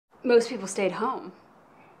Most people stayed home.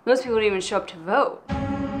 Most people didn't even show up to vote.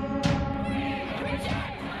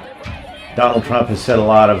 Donald Trump has said a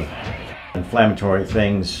lot of inflammatory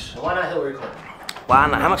things. Why not Hillary Clinton? Why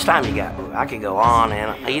not? How much time you got? I could go on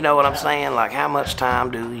and, you know what I'm saying? Like, how much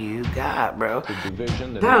time do you got, bro?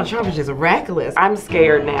 Donald Trump is just reckless. I'm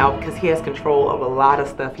scared now because he has control of a lot of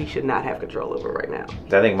stuff he should not have control over right now.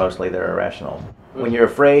 I think mostly they're irrational. When you're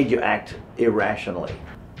afraid, you act irrationally.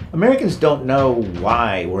 Americans don't know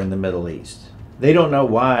why we're in the Middle East. They don't know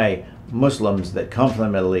why Muslims that come from the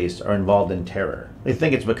Middle East are involved in terror. They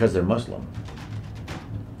think it's because they're Muslim.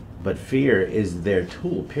 But fear is their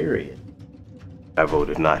tool, period. I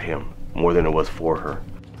voted not him, more than it was for her.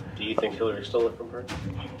 Do you think Hillary stole it from her?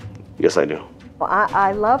 Yes, I do. Well,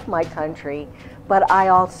 I love my country, but I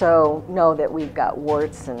also know that we've got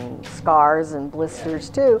warts and scars and blisters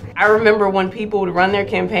too. I remember when people would run their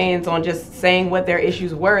campaigns on just saying what their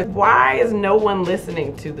issues were. Why is no one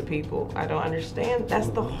listening to the people? I don't understand. That's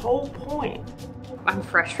the whole point. I'm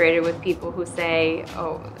frustrated with people who say,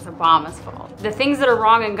 oh, it's Obama's fault. The things that are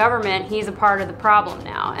wrong in government, he's a part of the problem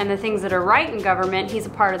now. And the things that are right in government, he's a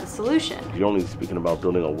part of the solution. You're only speaking about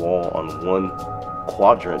building a wall on one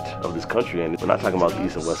quadrant of this country, and we're not talking about the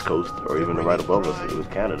East and West Coast or even the right above us. It was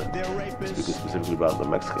Canada. We're speaking specifically about the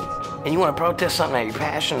Mexicans. And you want to protest something that you're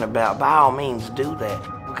passionate about, by all means do that.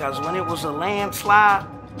 Because when it was a landslide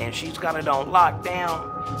and she's got it on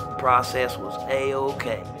lockdown, the process was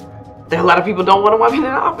A-OK. A lot of people don't want a woman in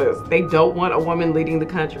office. They don't want a woman leading the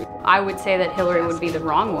country. I would say that Hillary would be the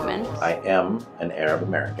wrong woman. I am an Arab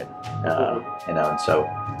American, and so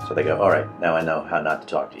they go, all right, now I know how not to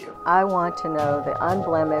talk to you. I want to know the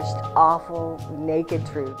unblemished, awful, naked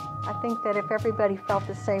truth. I think that if everybody felt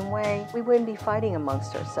the same way, we wouldn't be fighting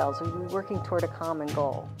amongst ourselves. We'd be working toward a common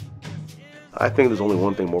goal. I think there's only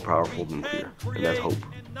one thing more powerful than fear, and that's hope.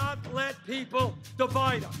 Not let people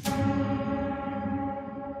divide us.